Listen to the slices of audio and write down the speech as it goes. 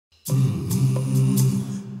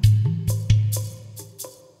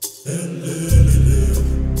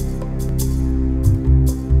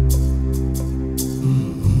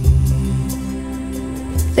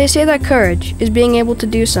They say that courage is being able to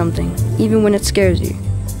do something, even when it scares you.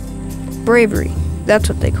 Bravery, that's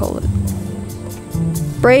what they call it.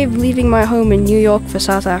 Brave leaving my home in New York for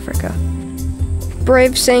South Africa.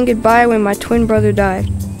 Brave saying goodbye when my twin brother died.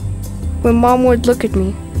 When Mom would look at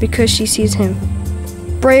me because she sees him.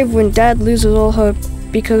 Brave when Dad loses all hope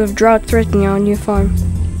because of drought threatening our new farm.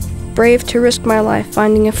 Brave to risk my life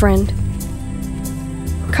finding a friend.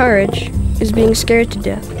 Courage is being scared to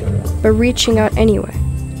death, but reaching out anyway.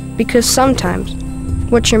 Because sometimes,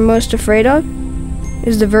 what you're most afraid of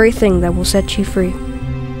is the very thing that will set you free.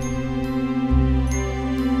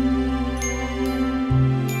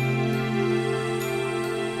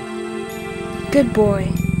 Good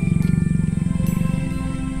boy.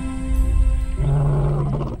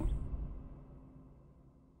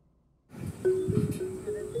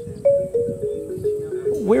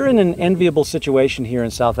 We're in an enviable situation here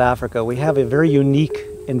in South Africa. We have a very unique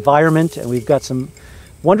environment and we've got some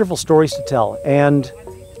wonderful stories to tell. And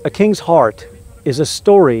A King's Heart is a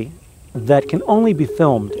story that can only be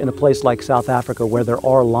filmed in a place like South Africa where there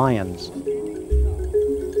are lions.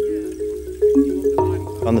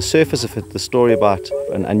 On the surface of it, the story about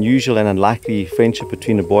an unusual and unlikely friendship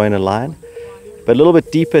between a boy and a lion. But a little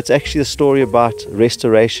bit deeper, it's actually a story about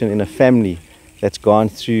restoration in a family that's gone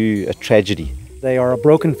through a tragedy. They are a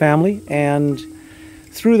broken family, and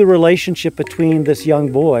through the relationship between this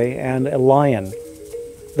young boy and a lion,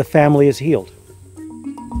 the family is healed.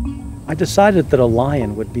 I decided that a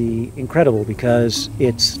lion would be incredible because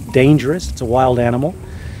it's dangerous, it's a wild animal.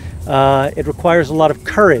 It requires a lot of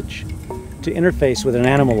courage to interface with an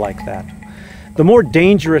animal like that. The more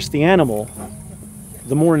dangerous the animal,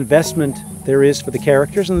 the more investment there is for the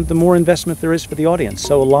characters and the more investment there is for the audience.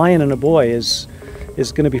 So a lion and a boy is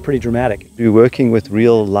going to be pretty dramatic. We're working with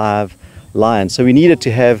real live lions, so we needed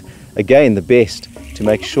to have, again, the best to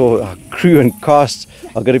make sure our crew and cast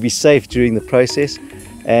are going to be safe during the process.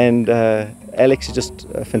 And Alex is just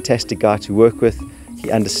a fantastic guy to work with. He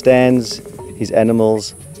understands his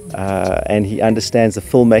animals and he understands the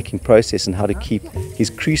filmmaking process and how to keep his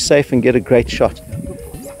crew safe and get a great shot.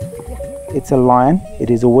 It's a lion, it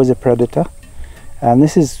is always a predator. And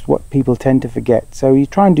this is what people tend to forget. So you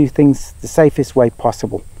try and do things the safest way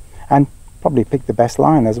possible and probably pick the best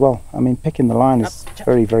lion as well. I mean, picking the lion is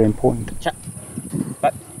very, very important.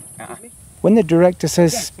 When the director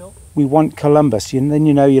says, we want Columbus, then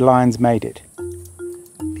you know your lion's made it.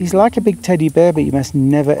 He's like a big teddy bear, but you must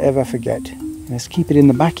never ever forget. You must keep it in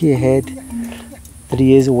the back of your head that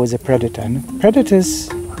he is always a predator. And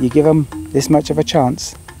predators, you give them this much of a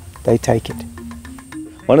chance, they take it.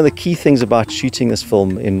 One of the key things about shooting this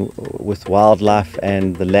film with wildlife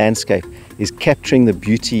and the landscape is capturing the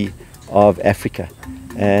beauty of Africa.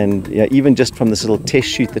 And even just from this little test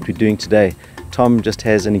shoot that we're doing today, Tom just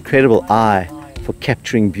has an incredible eye for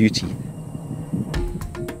capturing beauty.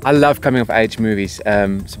 I love coming of age movies.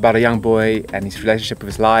 It's about a young boy and his relationship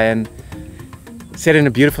with his lion, set in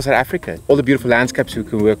a beautiful South Africa. All the beautiful landscapes we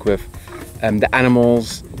can work with, the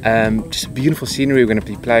animals, just beautiful scenery we're going to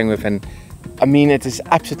be playing with. And I mean, it is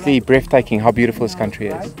absolutely breathtaking how beautiful this country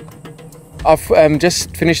is. I've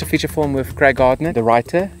just finished a feature film with Craig Gardner, the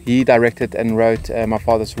writer. He directed and wrote My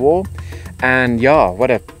Father's War. And yeah, what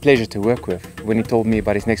a pleasure to work with. When he told me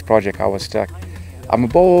about his next project, I was like, I'm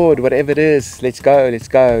aboard, whatever it is, let's go, let's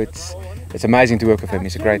go. It's amazing to work with him.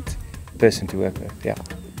 He's a great person to work with, yeah.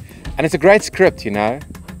 And it's a great script, you know.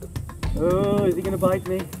 Oh, is he going to bite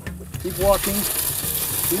me? Keep walking,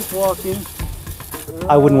 keep walking.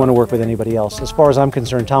 I wouldn't want to work with anybody else. As far as I'm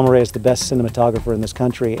concerned, Tom Ray is the best cinematographer in this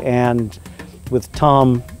country, and with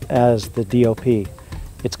Tom as the DOP,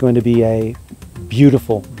 it's going to be a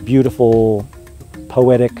beautiful, beautiful,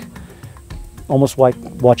 poetic, almost like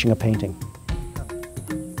watching a painting.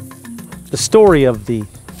 The story of the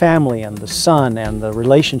family and the son and the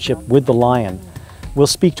relationship with the lion will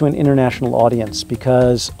speak to an international audience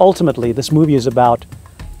because ultimately this movie is about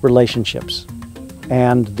relationships,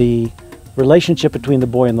 and the relationship between the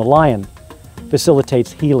boy and the lion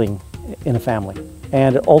facilitates healing in a family,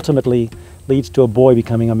 and it ultimately leads to a boy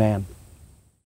becoming a man.